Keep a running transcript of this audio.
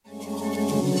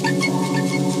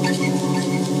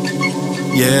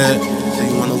Yeah. Say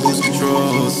you wanna lose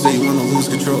control. Say you wanna lose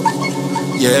control.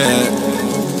 Yeah.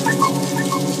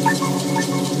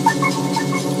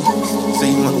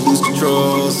 Say you wanna lose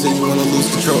control. Say you wanna lose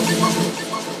control.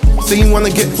 Say you wanna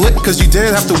get lit, cause you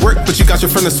didn't have to work, but you got your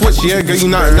friend to switch. Yeah, girl, you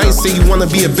not nice. Say you wanna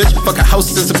be a bitch, fuck a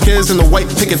house and some kids and a white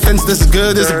picket fence. This is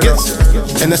good as it gets.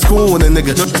 And that's cool with a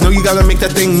nigga. No, you gotta make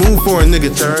that thing move for a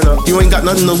nigga. You ain't got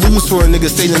nothing to lose for a nigga.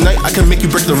 Stay the night, I can make you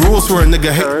break the rules for a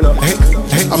nigga.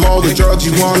 Hey, I'm all the drugs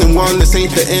you want in one. This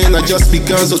ain't the end, I just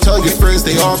begun. So tell your friends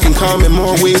they all can come in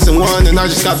more ways than one. And I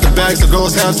just got the bag, so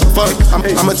girls have some fun.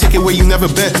 I'ma take it where you never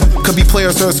been. Could be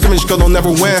players or a scrimmage, girl, don't never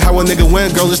win. How a nigga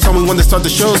win, girl, just tell me when to start the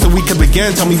show so we can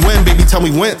begin. Tell me when, baby, tell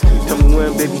me when. Tell me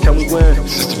when, baby, tell me when.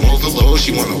 System overload,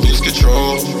 she wanna lose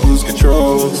control. Lose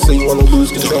control, say you wanna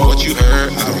lose Don't know control. what you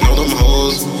heard, I don't know them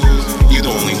hoes. You the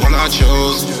only one I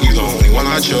chose. You the only one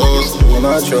I chose. When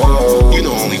I chose, You the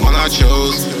only one I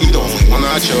chose. You the only one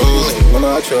I chose. when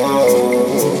I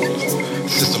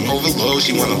chose. System overload,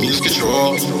 she wanna lose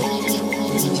control.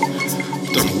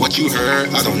 Don't know what you heard,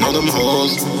 I don't know them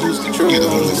hoes. Lose control. You the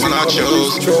only one I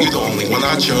chose. You the only one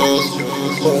I chose.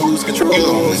 Lose control. You the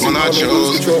only one I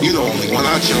chose. You the only one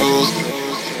I chose.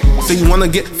 Say you wanna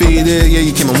get faded, yeah,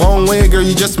 you came a long way, girl,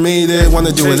 you just made it.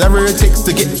 Wanna do whatever it takes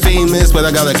to get famous, but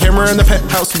I got a camera in the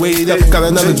penthouse waiting. Got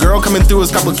another girl coming through,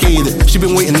 it's complicated. She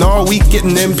been waiting all week,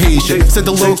 getting impatient. Sent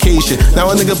the location, now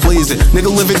a nigga blazing.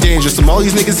 Nigga living dangerous, some all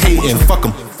these niggas hating, fuck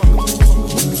 'em.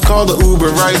 Call the Uber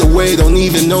right away, don't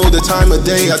even know the time of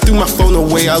day. I threw my phone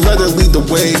away, I let her lead the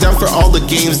way. Down for all the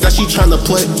games that she tryna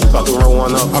play. About to roll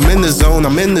one up. I'm in the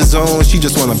zone, she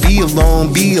just wanna be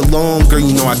alone, be alone. Girl,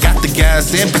 you know I got the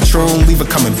gas and Patron. Leave her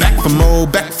coming back for more,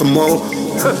 back for more.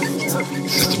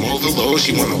 System overload,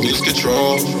 she wanna lose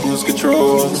control. Lose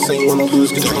control, say you wanna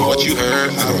lose Don't know control. what you heard,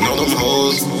 I don't know them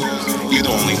hoes. You the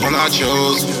only one I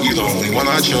chose. You the only one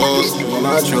I chose. When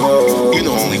I chose, You the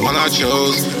only one I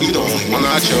chose. You the only one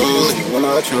I chose. when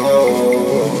I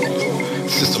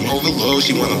chose. System overload,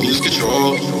 she wanna lose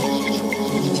control.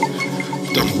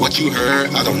 Don't know what you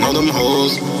heard, I don't know them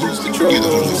hoes. Lose control, You the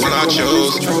only one I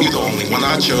chose. You the only one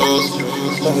I chose.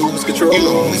 lose control. You the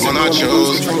only one I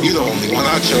chose. You the only one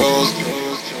I chose.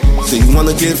 Say you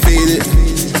wanna get faded.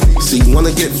 Say you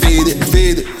wanna get faded,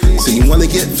 faded. Say you wanna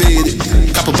get faded.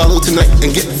 Cop a bottle tonight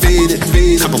and get faded,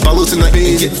 faded. Cop a bottle tonight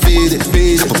and get faded,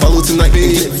 faded. Cop a bottle tonight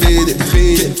and get faded,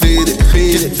 faded, faded,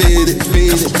 faded, faded,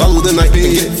 faded. Cop a bottle tonight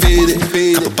and get faded,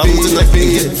 faded. Cop a bottle tonight and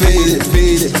get faded,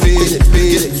 faded, faded,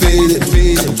 faded, faded,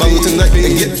 faded. Cop a bottle tonight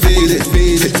and get faded,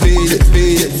 faded, faded,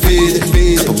 faded, faded,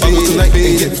 faded. Cop a bottle tonight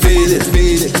and get faded, faded.